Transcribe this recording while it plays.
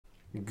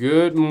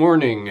Good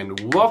morning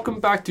and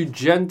welcome back to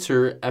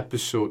Jentor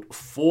episode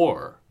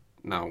 4.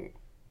 Now,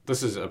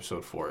 this is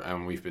episode 4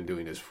 and we've been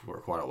doing this for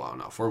quite a while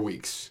now, 4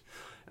 weeks.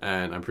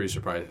 And I'm pretty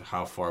surprised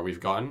how far we've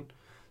gotten.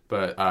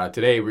 But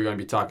today we're going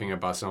to be talking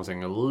about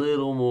something a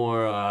little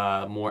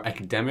more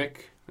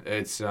academic.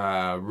 It's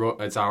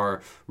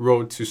our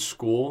road to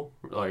school.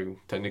 Like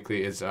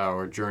technically it's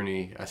our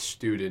journey as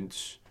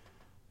students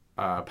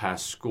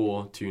past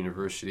school to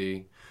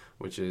university,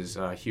 which is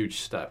a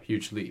huge step,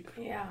 huge leap.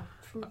 Yeah.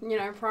 From,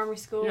 primary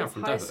school,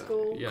 high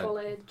school,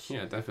 college.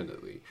 Yeah,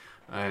 definitely.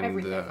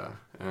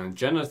 And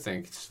Jenna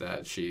thinks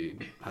that she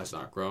has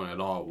not grown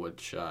at all,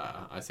 which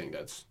I think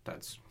that's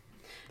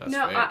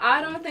no,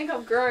 I don't think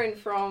I've grown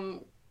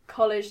from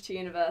college to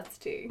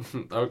university.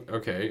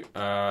 Okay.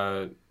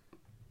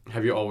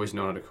 Have you always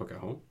known how to cook at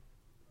home?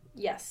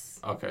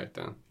 Yes. Okay,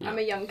 then. Yeah. I'm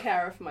a young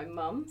carer for my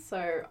mum,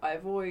 so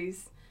I've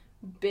always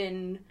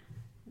been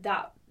in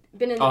the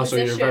position. Oh, so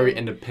you're very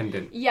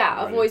independent. Yeah,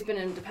 right. I've always been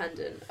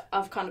independent.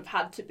 I've kind of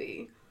had to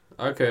be.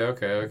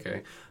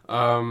 Okay.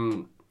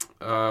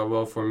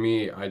 Well, for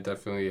me, I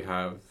definitely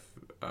have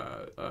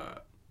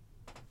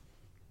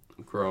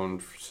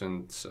grown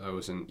since I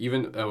was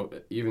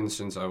even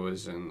since I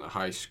was in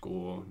high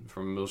school,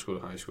 from middle school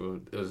to high school.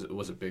 It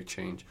was a big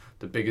change.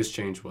 The biggest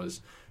change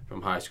was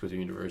from high school to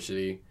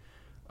university.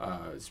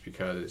 It's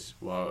because,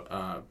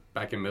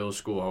 back in middle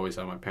school, I always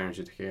had my parents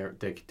to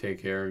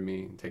take care of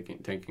me,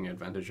 taking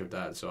advantage of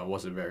that. So I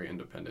wasn't very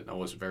independent. I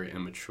was very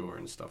immature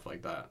and stuff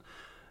like that.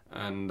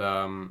 And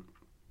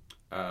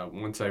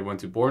once I went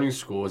to boarding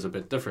school, it was a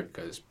bit different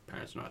because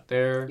parents were not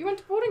there. You went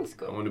to boarding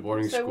school? I went to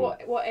boarding school.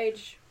 So what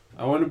age?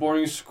 I went to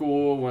boarding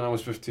school when I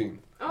was 15.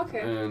 Okay.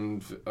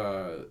 And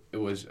it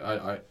was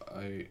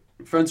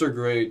friends are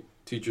great.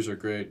 Teachers are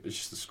great. It's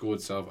just the school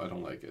itself. I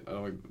don't like it. I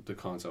don't like the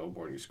concept of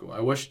boarding school.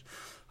 I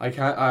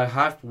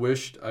half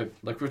wished.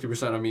 Like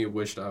 50% of me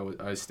wished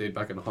I stayed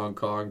back in Hong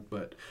Kong,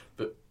 but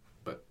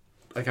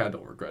I kind of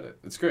don't regret it.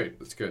 It's great.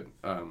 It's good.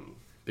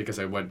 Because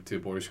I went to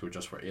boarding school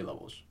just for A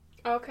levels.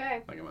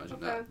 Okay. I can imagine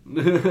that.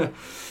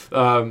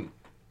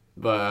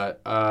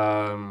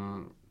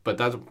 But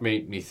that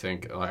made me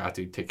think I have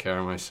to take care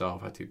of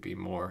myself. I have to be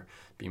more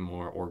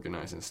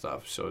organized and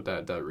stuff. So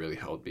that really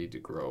helped me to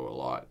grow a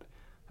lot.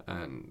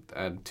 And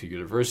to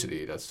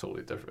university, that's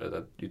totally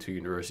different. To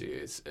university,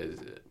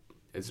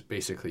 it's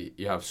basically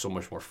you have so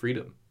much more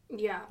freedom.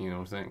 Yeah. You know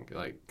what I'm saying?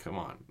 Like, come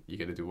on, you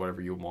get to do whatever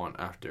you want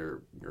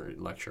after your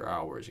lecture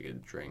hours. You get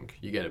to drink.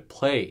 You get to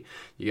play.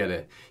 You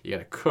gotta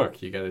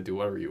cook. You gotta do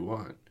whatever you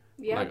want.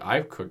 Yeah. Like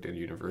I've cooked in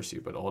university,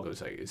 but all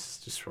those it's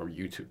just from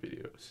YouTube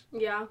videos.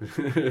 Yeah.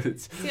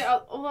 See,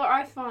 although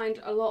I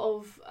find a lot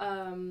of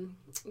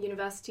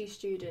university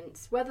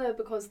students, whether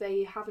because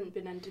they haven't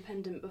been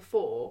independent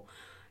before,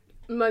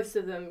 most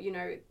of them,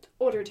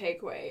 order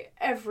takeaway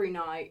every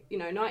night,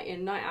 night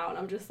in, night out. And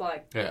I'm just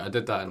like... Yeah, I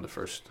did that in the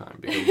first time.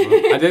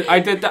 Because I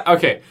did that.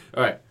 Okay,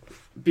 all right.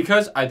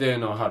 Because I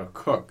didn't know how to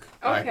cook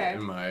back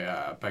in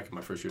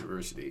my first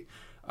university,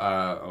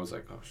 I was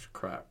like, oh,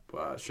 crap.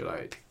 What should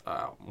I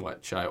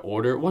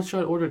order? What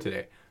should I order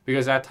today?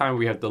 Because at that time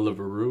we had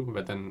Deliveroo,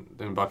 but then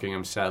in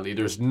Buckingham, sadly,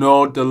 there's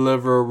no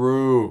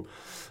Deliveroo.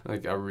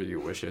 Like, I really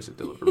wish there's a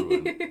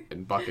Deliveroo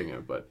in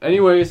Buckingham. But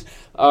anyways,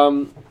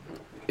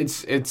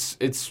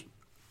 it's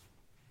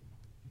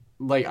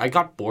like I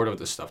got bored of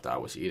the stuff that I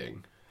was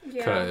eating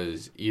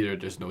because either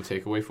there's no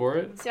takeaway for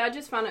it. See, I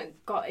just found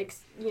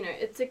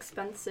it's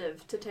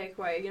expensive to take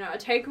away. A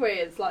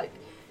takeaway is like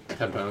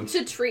 £10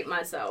 to treat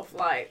myself.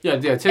 Like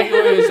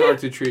takeaways are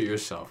to treat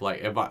yourself.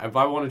 Like if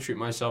I want to treat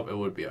myself, it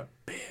would be a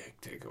big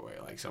takeaway,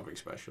 like something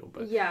special.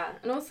 But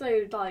and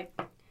also like.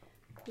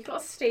 You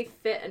gotta stay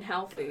fit and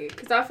healthy.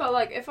 Because I felt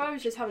like if I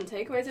was just having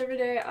takeaways every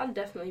day, I'd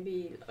definitely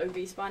be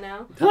obese by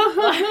now.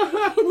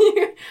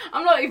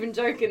 I'm not even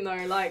joking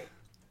though. Like,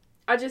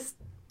 I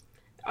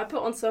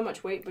put on so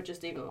much weight, but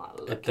just even like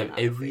looking at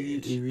it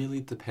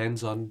really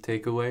depends on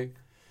takeaway.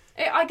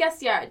 I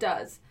guess, yeah, it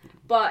does.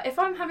 But if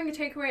I'm having a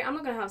takeaway, I'm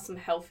not gonna have some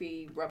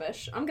healthy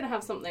rubbish. I'm gonna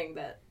have something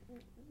that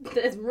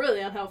is really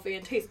unhealthy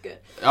and tastes good.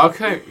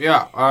 Okay,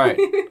 yeah, alright.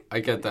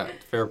 I get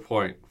that. Fair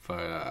point.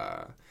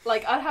 But,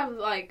 like, I'd have,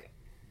 like,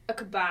 a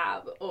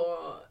kebab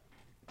or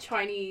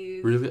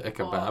Chinese. Really? A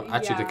kebab?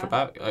 Actually, the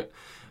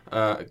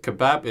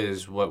kebab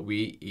is what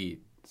we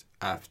eat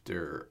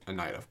after a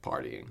night of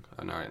partying,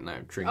 a night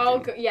of drinking.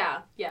 Oh,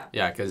 yeah.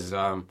 Yeah, because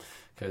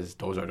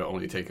those are the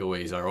only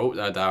takeaways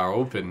that are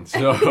open,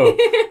 so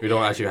we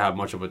don't actually have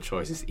much of a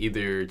choice. It's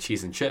either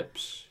cheese and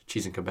chips,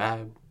 cheese and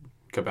kebab,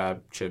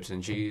 chips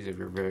and cheese if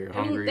you're very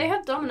hungry. I mean, they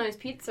have Domino's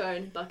Pizza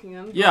in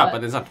Buckingham. Yeah,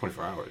 but it's not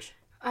 24 hours.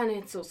 And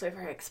it's also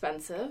very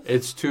expensive.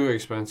 It's too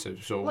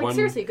expensive. So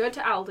seriously, go to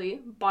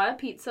Aldi, buy a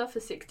pizza for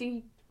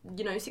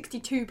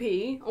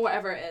 62p or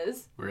whatever it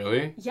is.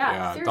 Really?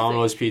 Yeah, seriously.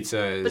 Domino's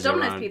Pizza is But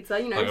Domino's Pizza,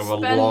 spend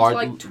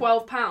like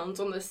 £12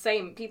 on the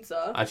same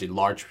pizza. Actually,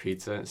 large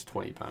pizza is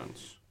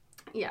 £20.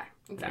 Yeah.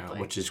 Exactly.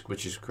 Yeah, which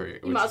is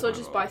great. You might as well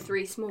just buy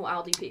 3 small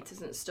Aldi pizzas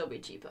and it'd still be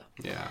cheaper.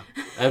 Yeah.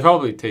 It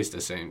probably tastes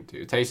the same, too.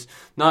 It tastes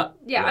not...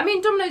 Yeah, I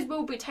mean, Domino's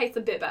will taste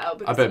a bit better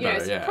because,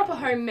 it's proper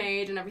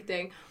homemade and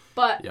everything.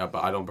 But... Yeah,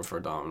 but I don't prefer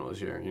Domino's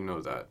here. You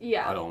know that.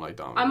 Yeah. I don't like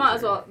Domino's I might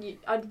as here. well...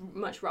 I'd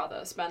much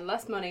rather spend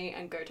less money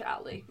and go to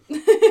Aldi.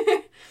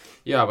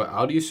 Yeah, but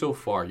Aldi is so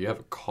far. You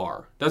have a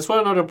car. That's one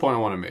another point I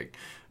want to make.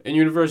 In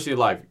university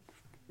life,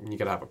 you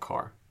gotta have a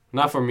car.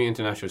 Not for me,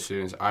 international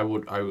students. I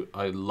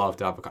love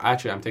to have a car.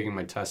 Actually, I'm taking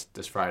my test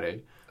this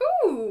Friday.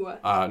 Ooh.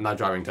 Not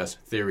driving test,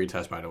 theory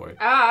test, by the way.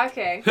 Ah,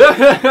 okay.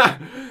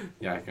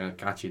 Yeah, I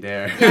got you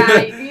there.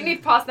 Yeah, you need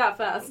to pass that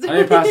first. I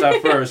need to pass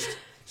that first.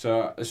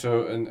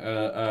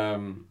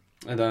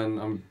 And then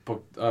I'm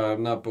booked.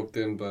 Not booked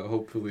in, but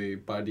hopefully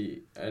by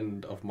the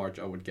end of March,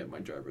 I would get my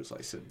driver's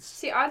license.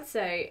 See, I'd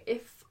say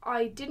if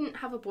I didn't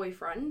have a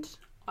boyfriend,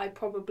 I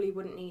probably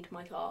wouldn't need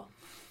my car.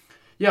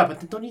 Yeah,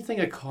 but don't you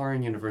think a car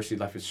in university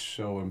life is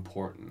so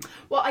important?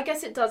 Well, I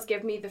guess it does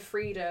give me the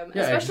freedom,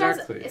 Yeah,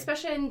 especially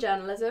especially in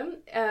journalism.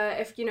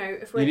 If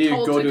we're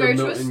told to go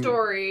to a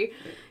story,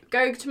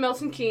 go to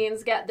Milton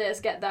Keynes, get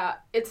this, get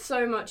that. It's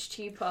so much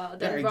cheaper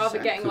than rather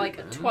getting like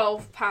a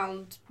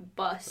 £12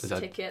 bus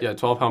ticket. Yeah,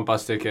 £12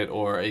 bus ticket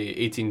or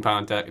a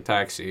 £18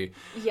 taxi.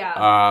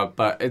 Yeah.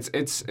 But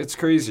it's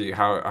crazy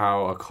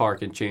how a car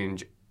can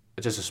change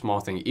just a small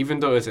thing,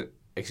 even though it's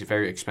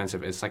very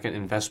expensive. It's like an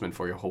investment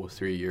for your whole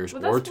 3 years or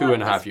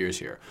 2.5 years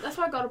here. That's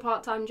why I got a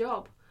part-time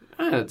job.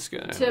 That's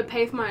good. To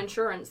pay for my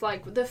insurance.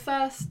 Like in the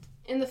first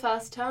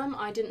term,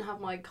 I didn't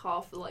have my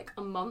car for like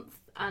a month,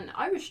 and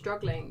I was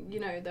struggling.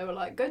 They were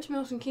like, go to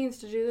Milton Keynes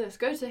to do this,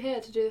 go to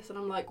here to do this, and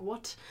I'm like,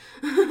 what?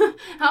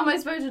 How am I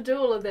supposed to do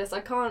all of this?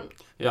 I can't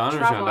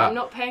travel. I'm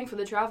not paying for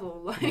the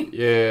travel. Like.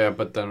 Yeah,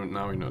 but then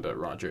now we know that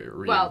Roger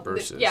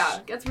reimburses. Well,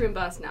 it gets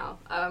reimbursed now.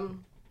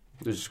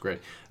 This is great.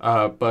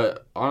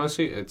 But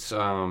honestly, it's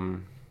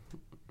everything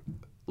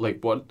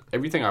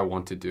I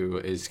want to do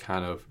is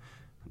kind of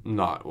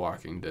not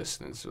walking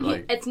distance.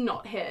 Like it's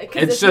not here.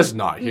 It's just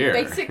not here.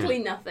 Basically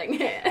nothing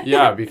here.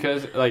 Yeah,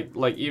 because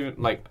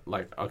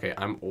okay,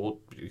 I'm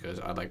old because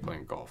I like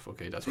playing golf.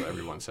 Okay, that's what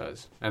everyone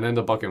says. And then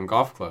the Buckingham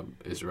Golf Club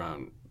is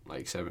around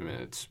like 7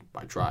 minutes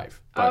by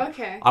drive. But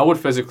okay. I would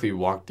physically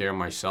walk there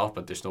myself,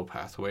 but there's no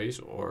pathways.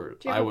 Or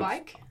do you have a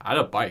bike? I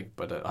have a bike,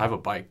 but I have a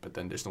bike, but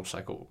then there's no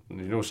cycle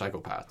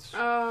paths.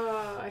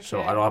 Oh, okay.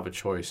 So I don't have a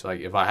choice. Like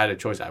if I had a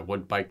choice, I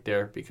would bike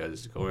there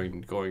because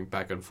going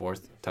back and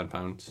forth 10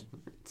 pounds.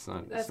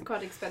 That's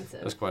quite expensive.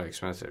 That's quite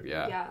expensive.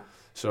 Yeah. Yeah.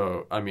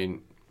 So I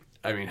mean,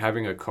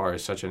 having a car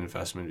is such an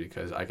investment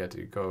because I get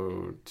to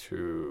go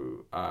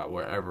to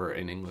wherever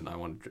in England I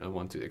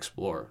want to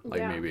explore.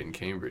 Like maybe in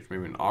Cambridge,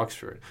 maybe in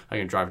Oxford. I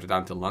can drive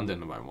down to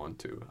London if I want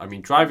to. I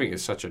mean, driving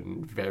is such a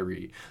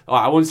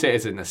I wouldn't say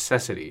it's a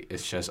necessity.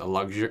 It's just a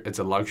luxury. It's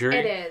a luxury.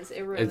 It is.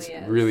 It really is.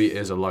 It really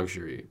is a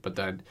luxury. But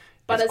then.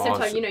 But at the same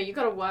time, you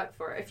got to work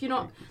for it. If you're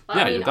not.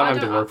 You don't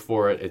have to work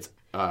for it. It's.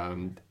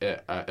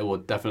 It will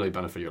definitely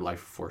benefit your life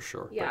for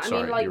sure. Yeah,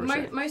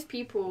 most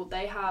people,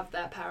 they have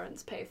their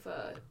parents pay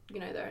for,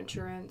 their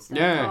insurance,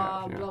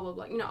 car, blah, blah,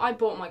 blah. I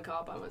bought my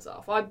car by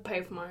myself. I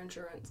pay for my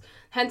insurance.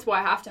 Hence why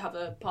I have to have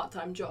a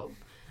part-time job.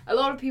 A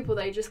lot of people,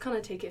 they just kind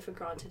of take it for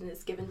granted and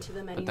it's given to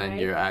them anyway. But then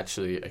you're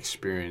actually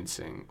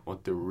experiencing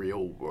what the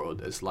real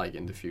world is like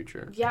in the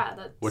future. Yeah,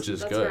 that's good.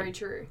 That's very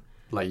true.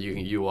 Like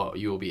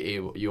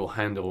you'll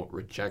handle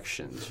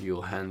rejections.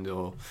 You'll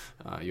handle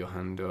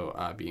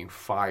being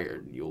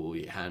fired. You'll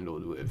be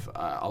handled with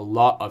a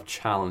lot of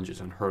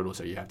challenges and hurdles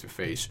that you have to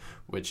face,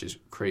 which is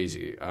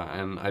crazy.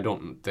 And I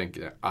don't think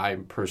that I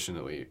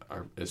personally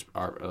are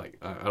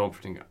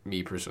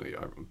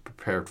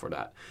prepared for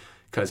that,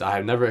 because I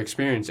have never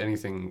experienced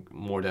anything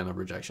more than a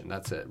rejection.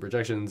 That's it.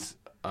 Rejections.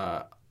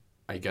 I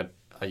got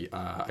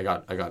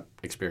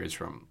experience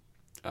from.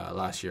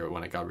 Last year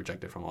when I got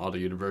rejected from all the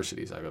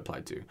universities I've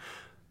applied to.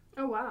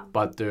 Oh, wow.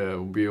 But the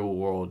real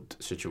world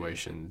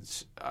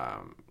situations,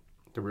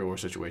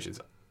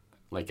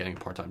 like getting a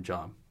part-time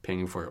job,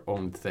 paying for your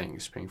own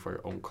things, paying for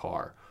your own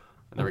car,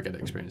 I never get to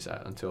experience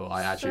that until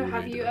I actually. So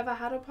have you ever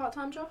had a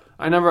part-time job?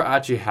 I never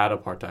actually had a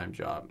part-time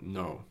job,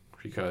 no,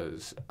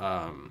 because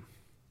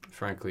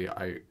frankly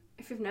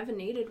If you've never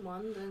needed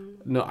one, then...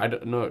 No, I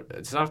don't. No,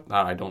 it's not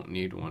that I don't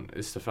need one.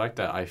 It's the fact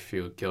that I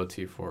feel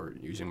guilty for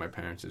using my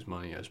parents'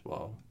 money as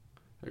well.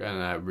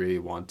 And I really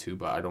want to,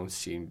 but I don't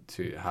seem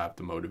to have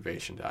the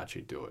motivation to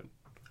actually do it.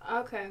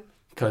 Okay.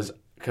 Because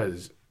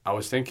I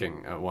was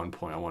thinking at one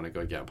point I want to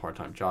go get a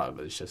part-time job,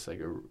 but it's just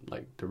like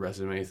the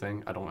resume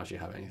thing. I don't actually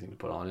have anything to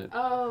put on it.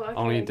 Oh, okay. I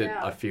only did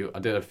I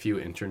did a few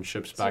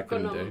internships back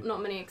in the day.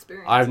 Not many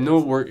experiences. I have no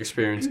work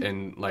experience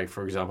in, like,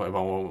 for example,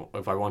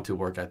 if I want to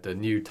work at the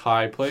new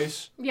Thai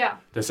place. Yeah.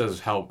 This says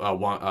help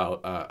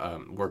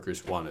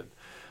workers wanted,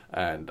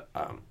 and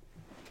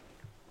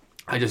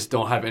I just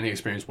don't have any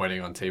experience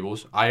waiting on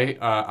tables.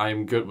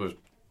 I'm good with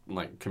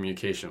like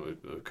communication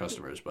with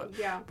customers,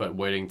 but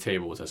waiting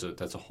tables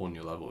that's a whole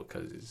new level,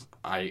 because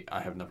I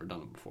have never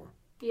done it before.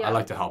 Yeah. I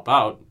like to help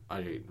out.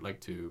 I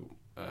like to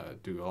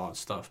do a lot of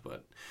stuff,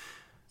 but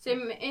so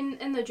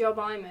in the job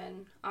I'm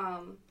in,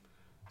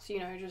 So,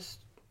 just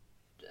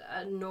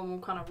a normal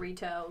kind of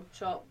retail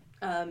shop.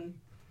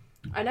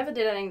 I never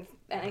did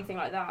anything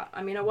like that.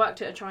 I mean, I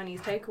worked at a Chinese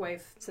takeaway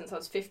since I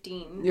was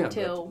 15 up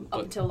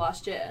until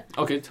last year.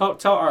 Okay, tell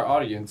our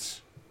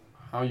audience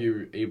how you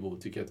were able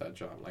to get that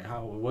job. Like,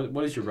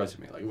 what is your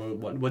resume? Like,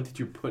 what did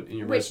you put in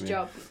your resume? Which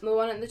job? The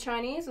one at the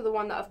Chinese or the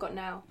one that I've got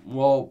now?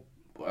 Well,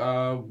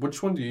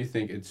 which one do you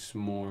think it's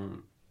more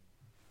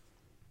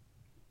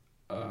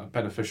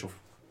beneficial?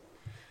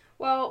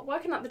 Well,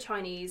 working at the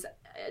Chinese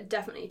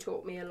definitely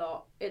taught me a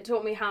lot. It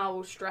taught me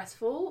how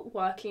stressful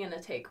working in a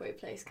takeaway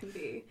place can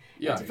be.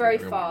 Yeah, it's very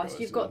fast.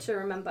 You've got to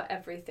remember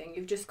everything.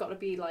 You've just got to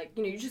be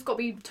you just got to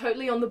be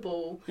totally on the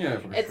ball. Yeah,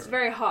 it's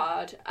very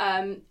hard.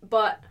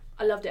 But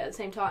I loved it at the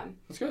same time.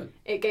 That's good.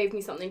 It gave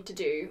me something to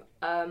do.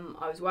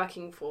 I was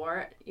working for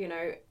it,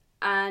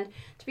 and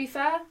to be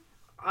fair,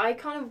 I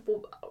kind of,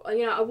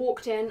 I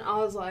walked in, I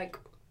was like,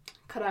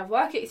 could I have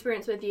work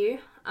experience with you?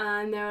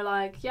 And they were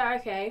like, yeah,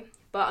 okay.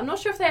 But I'm not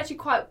sure if they actually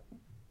quite,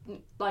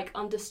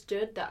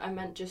 understood that I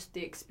meant just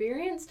the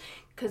experience.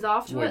 Because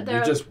afterward,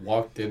 you just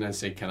walked in and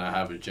said, can I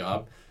have a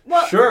job?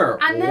 Well, sure,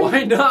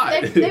 why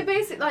not? They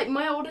basically,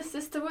 my older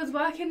sister was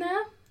working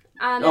there.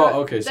 And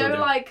they were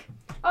like,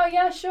 oh,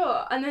 yeah,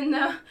 sure. And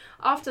then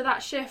after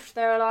that shift,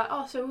 they were like,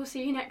 oh, so we'll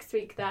see you next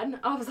week then.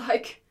 I was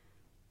like,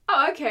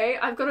 oh, okay,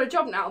 I've got a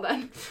job now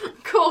then.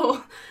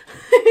 Cool.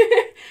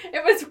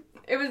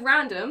 It was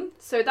random,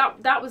 so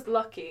that was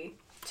lucky,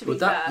 to be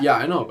fair. Yeah,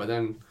 I know, but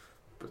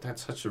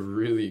that's such a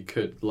really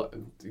good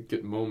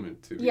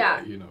moment to be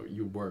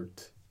you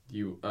worked,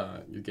 you're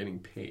getting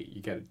paid,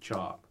 you get a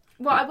job.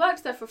 Well, I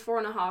worked there for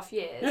 4.5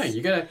 years. Yeah,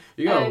 you got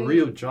a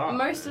real job.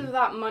 Most of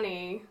that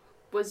money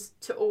was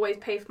to always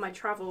pay for my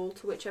travel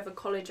to whichever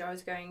college I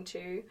was going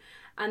to,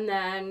 and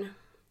then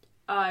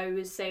I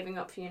was saving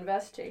up for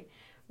university,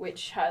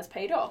 which has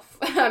paid off.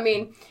 I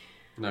mean,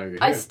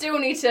 I still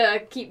need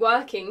to keep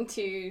working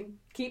to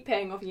keep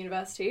paying off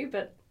university,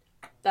 but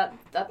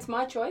that's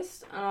my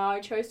choice. I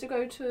chose to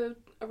go to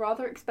a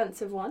rather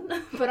expensive one,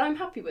 but I'm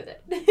happy with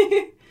it.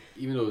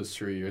 Even though it's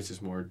 3 years,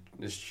 it's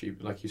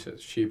cheap. Like you said,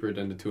 it's cheaper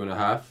than the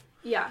 2.5.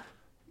 Yeah.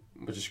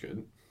 Which is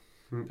good.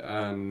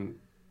 And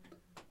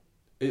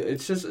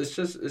it's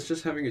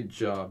just having a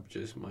job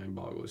just mind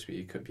boggles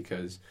me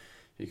because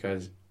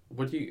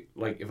what do you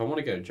like if I want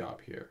to get a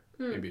job here,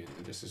 maybe in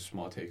just a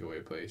small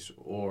takeaway place,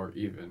 or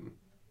even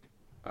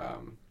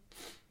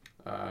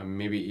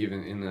maybe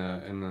even in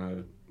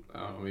the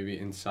maybe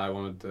inside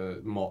one of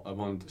the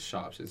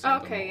shops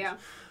inside okay,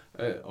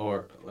 the malls,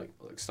 or like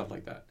stuff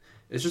like that.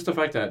 It's just the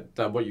fact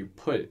that what you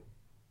put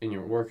in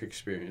your work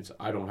experience,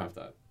 I don't have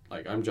that.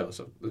 Like, I'm jealous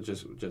of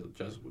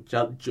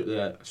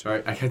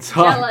sorry, I can't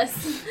talk.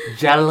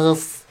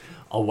 Jealous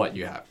of what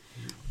you have.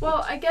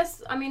 Well, I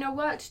guess, I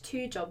worked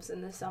 2 jobs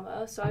in the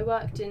summer. So I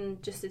worked in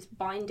just this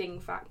binding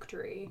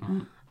factory.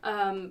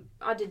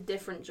 I did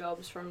different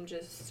jobs, from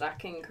just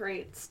stacking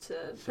crates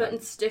to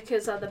putting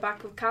stickers at the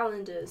back of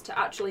calendars to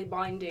actually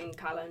binding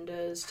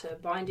calendars to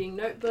binding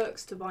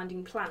notebooks to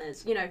binding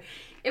planners.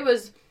 It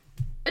was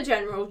a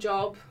general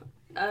job.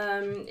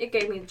 It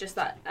gave me just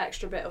that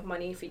extra bit of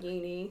money for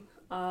uni.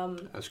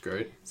 That's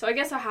great. So I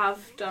guess I have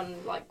done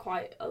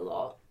quite a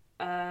lot.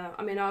 I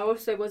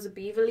also was a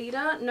beaver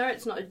leader. No,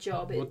 it's not a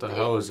job. What the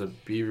hell is a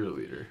beaver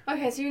leader?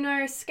 Okay,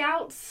 so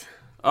scouts.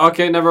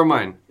 Okay, never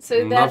mind.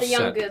 So they're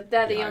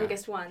the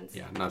youngest ones.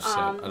 Yeah, enough said.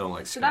 I don't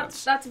like scouts.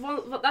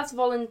 So that's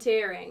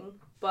volunteering,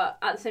 but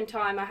at the same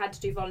time I had to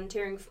do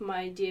volunteering for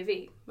my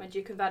DAV, my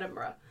Duke of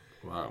Edinburgh.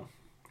 Wow.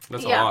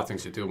 That's a lot of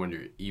things to do when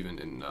you're even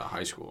in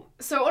high school.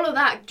 So all of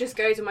that just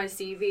goes on my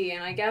CV,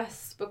 and I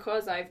guess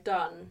because I've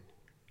done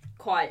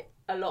quite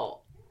a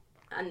lot,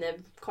 and they're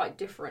quite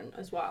different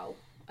as well,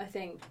 I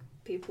think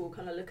people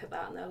kind of look at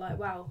that and they're like,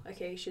 wow,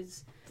 okay,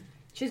 she's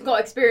got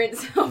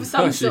experience of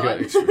some sort.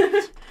 Got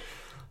experience.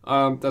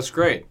 That's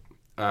great.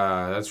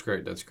 That's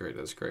great.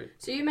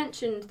 So you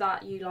mentioned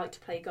that you like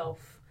to play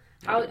golf.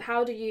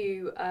 How do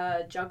you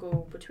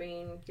juggle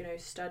between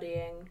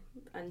studying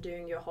and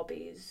doing your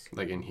hobbies?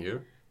 Like in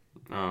here?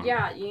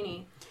 Yeah, at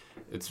uni.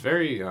 It's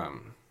very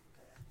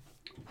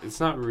it's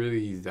not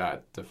really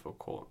that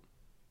difficult,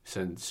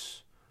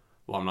 since,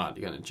 well, I'm not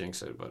gonna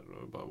jinx it, but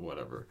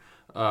whatever.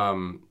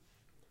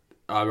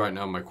 Right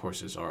now my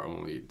courses are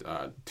only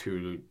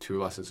two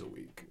lessons a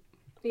week.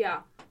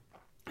 Yeah.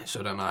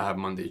 So then I have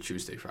Monday,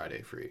 Tuesday,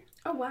 Friday free.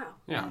 Oh wow!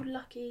 Yeah. You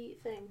lucky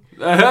thing.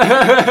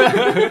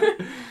 Yeah.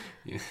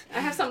 I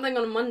have something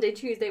on Monday,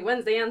 Tuesday,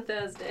 Wednesday, and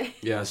Thursday.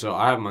 Yeah, so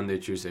I have Monday,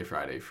 Tuesday,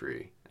 Friday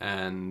free,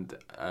 and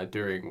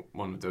during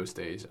one of those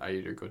days, I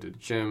either go to the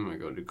gym, I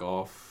go to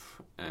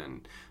golf,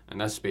 and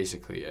that's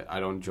basically it. I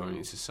don't join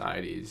any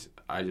societies.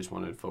 I just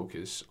want to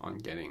focus on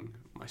getting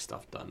my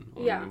stuff done.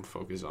 And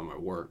focus on my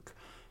work,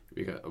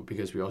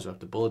 because we also have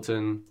the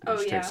bulletin,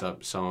 which takes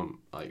up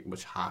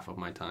which half of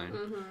my time.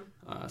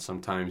 Mm-hmm.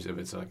 Sometimes if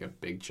it's like a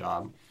big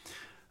job,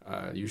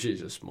 usually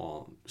it's just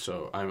small.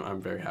 So I'm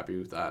very happy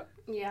with that.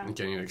 Yeah. And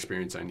getting the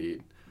experience I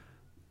need.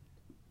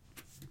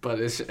 But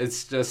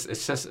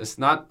it's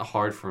not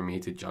hard for me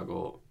to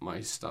juggle my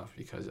stuff,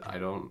 because I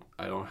don't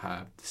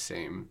have the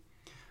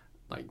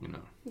like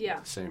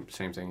Yeah. same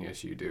thing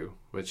as you do,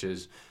 which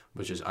is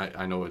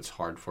I know it's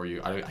hard for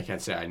you. I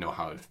can't say I know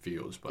how it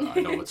feels, but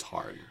I know it's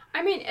hard.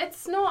 I mean,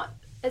 it's not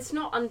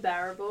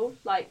unbearable.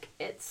 Like,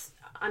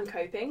 I'm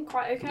coping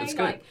quite okay. That's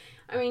good. Like,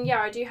 I mean,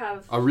 yeah, I do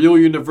have A real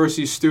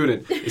university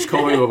student is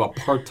coping with a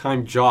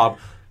part-time job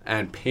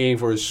and paying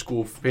for his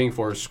school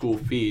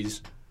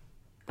fees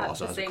but at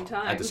also the has a same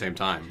car- time. at the same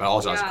time, but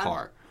also has a Yeah.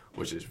 car,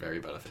 which is very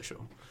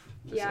beneficial.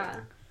 Just Yeah.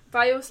 saying. But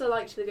I also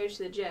like to go to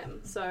the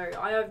gym, so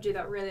I either do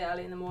that really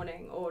early in the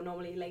morning or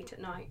normally late at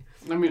night.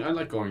 I mean, I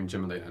like going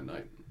gym late at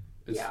night.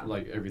 It's Yeah.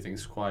 like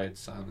everything's quiet,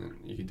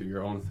 silent. You can do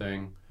your own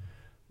thing,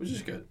 which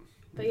is good.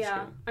 But Which is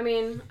yeah, good. I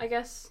mean, I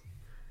guess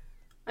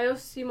I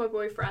also see my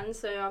boyfriend,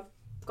 so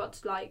I've got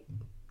to, like,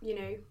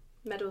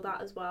 medal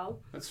that as well.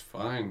 That's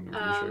fine.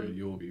 I'm pretty sure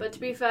you'll be. But to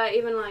be fair,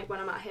 even like when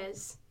I'm at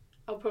his,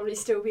 I'll probably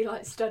still be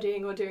like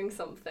studying or doing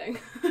something.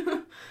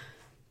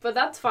 But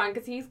that's fine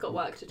because he's got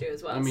work to do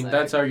as well. I mean, so.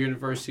 that's our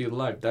university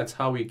life. That's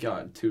how we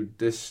got to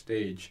this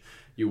stage.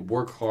 You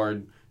work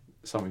hard,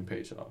 something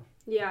pays off.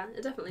 Yeah,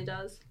 it definitely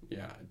does.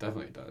 Yeah, it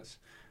definitely does.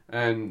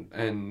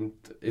 And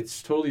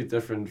it's totally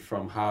different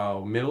from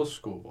how middle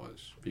school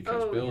was,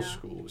 because Oh, middle yeah.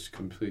 school was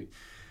complete,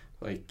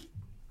 like,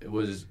 it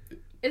was.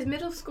 Is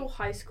middle school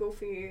high school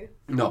for you?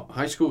 No,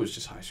 high school was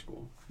just high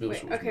school. Middle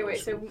school was Okay, middle wait.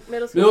 school. So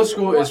middle school. Middle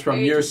school what is from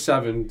age? year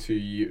 7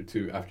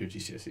 to after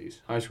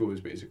GCSEs. High school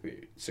is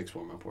basically 6th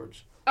form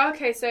upwards.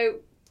 Okay, so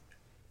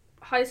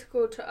high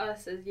school to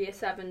us is year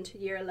 7 to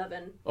year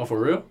 11. Oh, for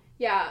real?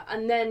 Yeah,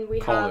 and then we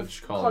College.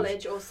 have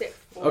college or sixth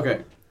form.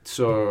 Okay,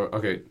 so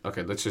okay.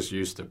 Let's just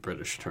use the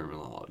British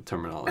terminology.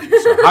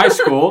 So high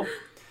school,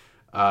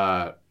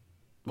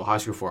 high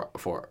school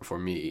for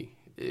me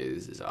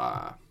is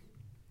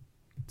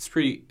it's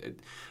pretty.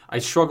 I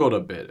struggled a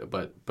bit,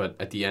 but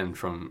at the end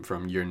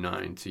from year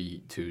 9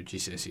 to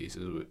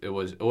GCSEs, it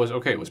was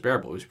okay. It was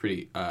bearable. It was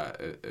pretty.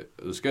 It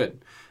was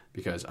good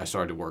because I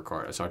started to work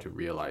hard. I started to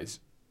realize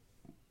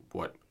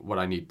what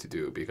I need to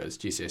do because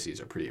GCSEs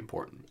are pretty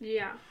important.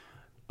 Yeah.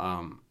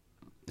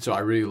 So I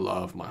really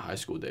loved my high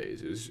school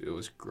days. It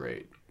was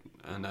great,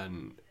 and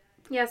then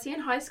Yeah, see, in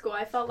high school,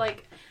 I felt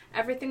like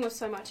everything was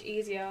so much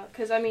easier.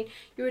 Because, I mean,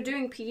 you were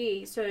doing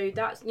PE, so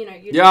that's, you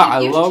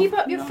keep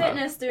up your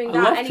fitness doing I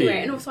that love anyway.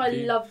 PE. And also, I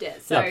PE. loved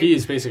it. So. Yeah, PE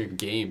is basically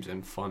games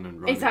and fun and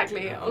running.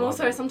 Exactly. Yeah, I And love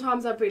also, it.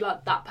 sometimes I'd be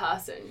like that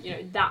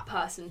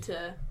person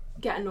to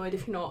get annoyed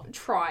if you're not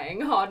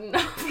trying hard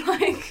enough.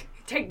 Like,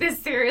 take this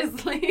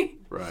seriously.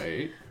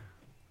 Right.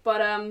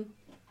 But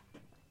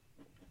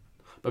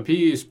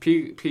PE is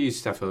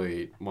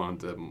definitely one of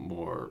the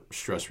more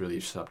stress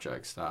relief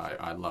subjects that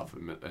I love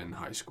in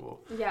high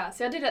school. yeah,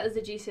 see, I did it as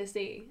a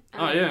GCSE.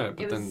 and Oh yeah,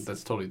 but it then was-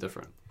 that's totally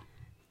different.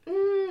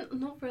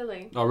 Not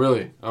really. Oh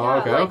really? Oh Yeah,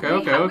 okay,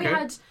 like,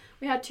 okay.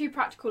 We had 2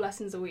 practical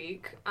lessons a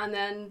week and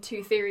then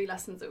 2 theory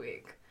lessons a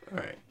week.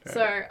 Right.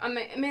 So, I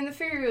mean, the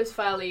theory was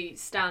fairly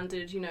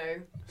standard,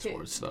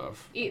 Sports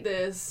stuff. eat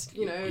this,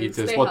 Eat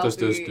this. stay What does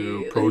this healthy.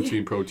 do?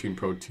 Protein. Protein.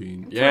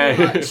 Pretty Yeah.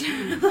 much.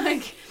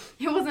 Like,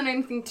 it wasn't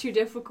anything too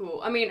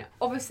difficult. I mean,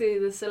 obviously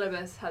the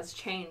syllabus has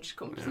changed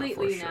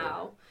completely sure.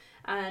 now.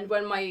 And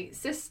when my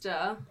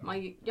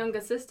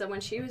younger sister,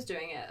 when she was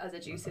doing it as a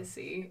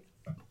GCSE,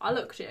 I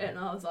looked at it and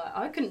I was like,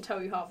 I couldn't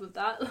tell you half of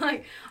that.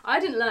 Like, I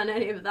didn't learn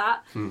any of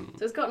that. So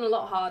it's gotten a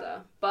lot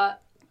harder.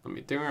 But I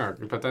mean, there are,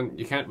 but then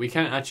we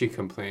can't actually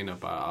complain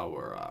about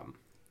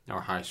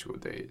our high school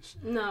days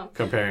no.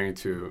 comparing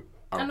to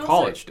our And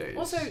college days.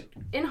 Also,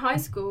 in high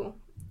school,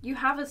 you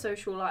have a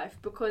social life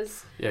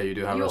because yeah, you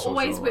do have you're a social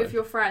always life. with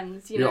your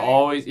friends. You're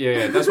always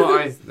that's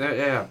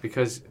what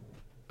because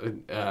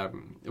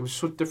it was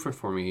so different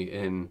for me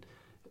in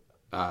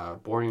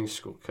boarding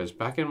school because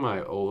back in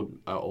my old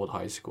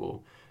high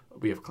school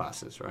we have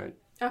classes, right?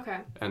 Okay.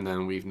 And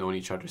then we've known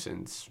each other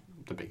since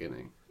the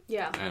beginning.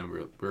 Yeah. And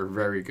we're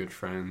very good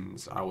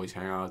friends. I always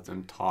hang out with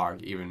them,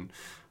 talk, even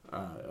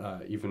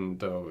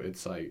though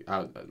it's like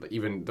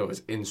even though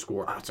it's in school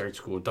or outside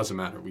school, it doesn't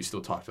matter. We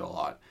still talked a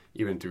lot,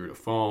 even through the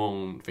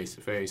phone, face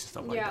to face, and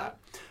stuff like that.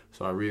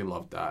 So I really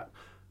loved that.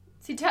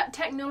 See,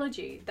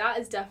 technology, that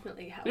is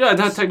definitely helped. Yeah,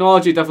 that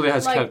technology definitely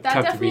has that kept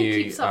definitely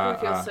me. keeps up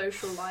with your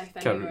social life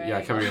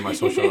anyway. Kept me in my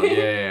social life.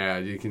 Yeah.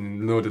 You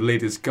can know the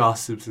latest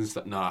gossips and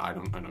stuff. No, I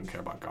don't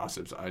care about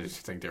gossips. I just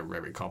think they're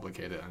very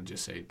complicated and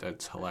just say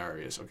that's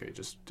hilarious. Okay,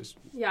 just.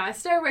 Yeah, I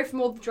stay away from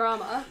all the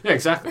drama. Yeah,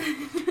 exactly.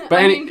 But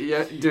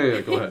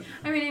go ahead.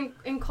 I mean,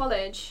 in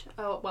college,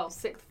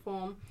 sixth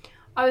form,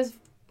 I was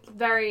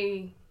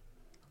very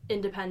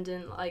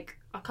independent. Like,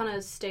 I kind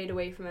of stayed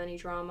away from any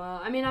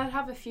drama. I mean, I'd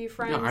have a few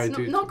friends,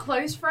 not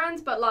close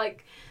friends, but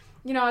like,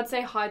 I'd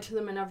say hi to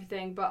them and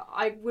everything. But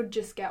I would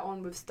just get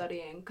on with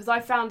studying because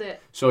I found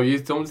it. So you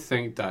don't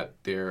think that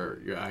they're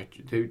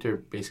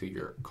basically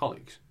your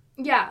colleagues?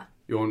 Yeah.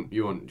 You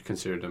won't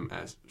consider them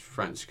as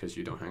friends because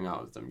you don't hang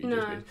out with them.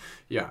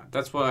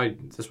 That's what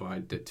I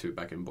did too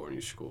back in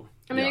boarding school.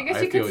 I mean, I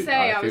guess you could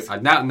say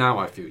now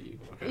I feel you.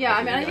 Okay, yeah,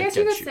 I mean, I guess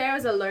you could say I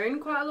was alone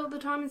quite a lot of the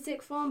time in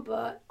sixth form,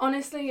 but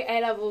honestly,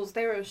 A levels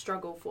they were a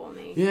struggle for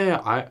me.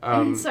 Yeah,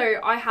 and so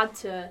I had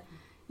to,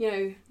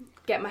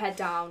 get my head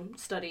down,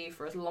 study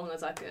for as long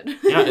as I could.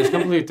 Yeah, it's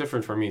completely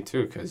different for me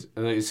too, because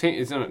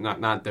it's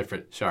not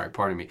different. Sorry,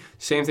 pardon me.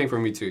 Same thing for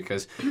me too,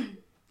 because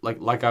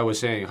like I was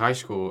saying, high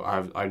school,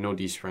 I know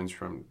these friends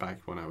from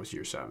back when I was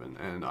year 7,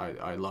 and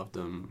I love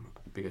them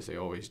because they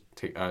always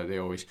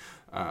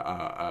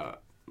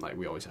like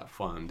we always have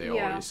fun. They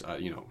always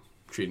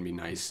treat me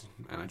nice,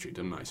 and I treat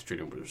them nice, treat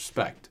them with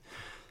respect.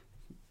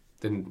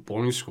 Then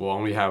boarding school, I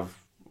only have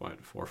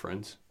 4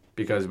 friends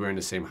because we're in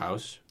the same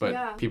house.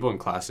 But people in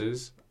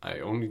classes, I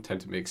only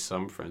tend to make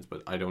some friends,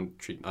 but I don't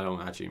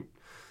actually.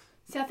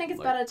 See, I think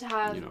it's better to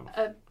have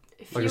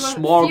a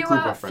small group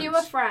of friends.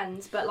 Fewer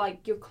friends, but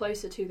like you're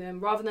closer to them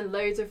rather than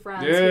loads of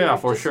friends. Yeah,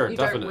 for sure, you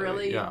definitely. Don't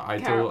really I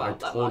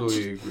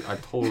totally agree. I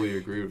totally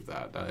agree with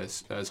that. That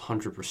is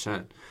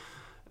 100%.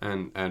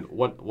 And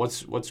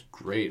what's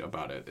great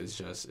about it is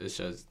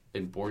just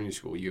in boarding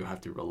school you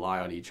have to rely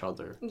on each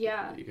other.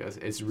 Yeah. Because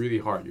it's really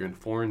hard. You're in a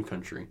foreign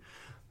country.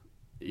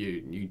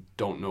 You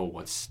don't know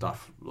what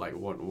stuff like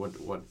what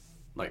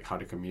like how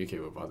to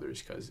communicate with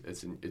others because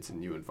it's a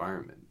new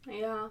environment.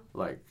 Yeah.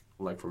 Like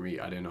for me,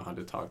 I didn't know how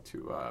to talk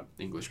to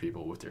English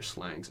people with their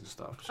slangs and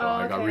stuff, so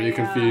I got really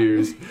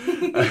confused.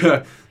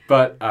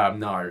 But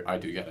no, I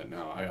do get it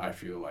now. I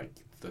feel like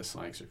the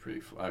slangs are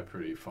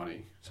pretty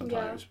funny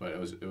sometimes, but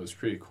it was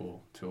pretty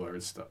cool to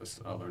learn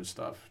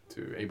stuff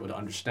to able to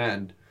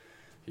understand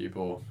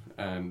people,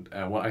 and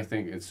what I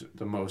think is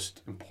the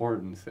most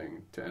important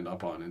thing to end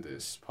up on in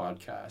this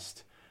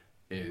podcast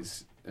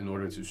is in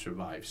order to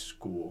survive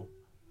school,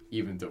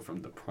 even though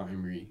from the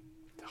primary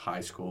to high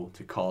school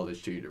to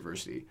college to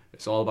university,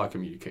 it's all about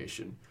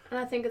communication. And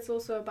I think it's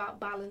also about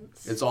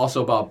balance. It's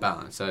also about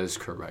balance. That is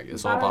correct.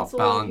 It's all about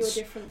balance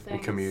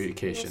and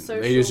communication.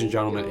 Social, ladies and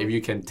gentlemen, if you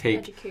can take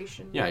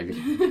education. Yeah,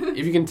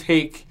 if you can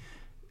take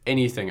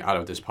anything out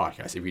of this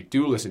podcast, if you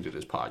do listen to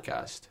this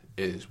podcast,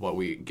 is what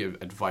we give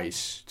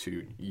advice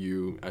to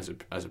you as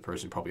a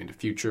person probably in the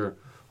future,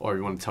 or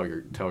you want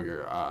to tell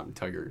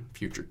your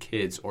future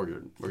kids or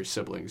your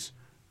siblings,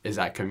 is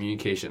that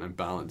communication and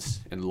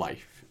balance in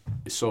life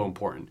is so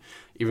important.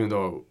 Even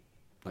though,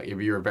 like, if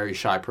you're a very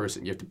shy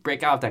person, you have to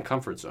break out of that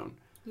comfort zone.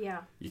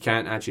 Yeah. You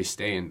can't actually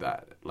stay in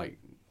that, like,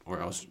 or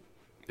else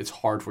it's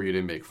hard for you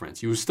to make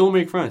friends. You will still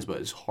make friends, but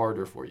it's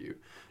harder for you.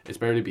 It's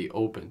better to be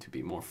open, to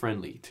be more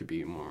friendly, to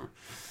be more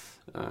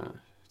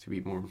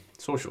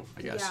social,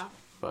 I guess. Yeah.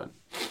 But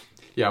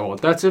yeah, well,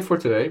 that's it for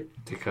today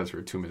because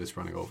we're 2 minutes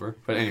running over.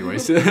 But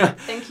anyways,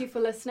 thank you for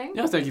listening.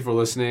 Yeah, thank you for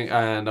listening,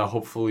 and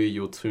hopefully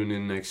you'll tune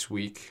in next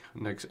week.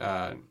 To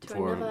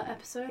another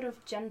episode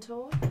of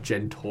Jentor.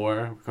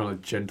 Jentor, we're calling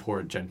it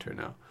Jentor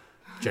now.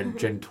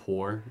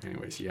 Jentor.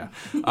 Anyways, yeah.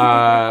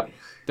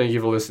 Thank you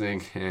for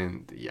listening,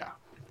 and yeah.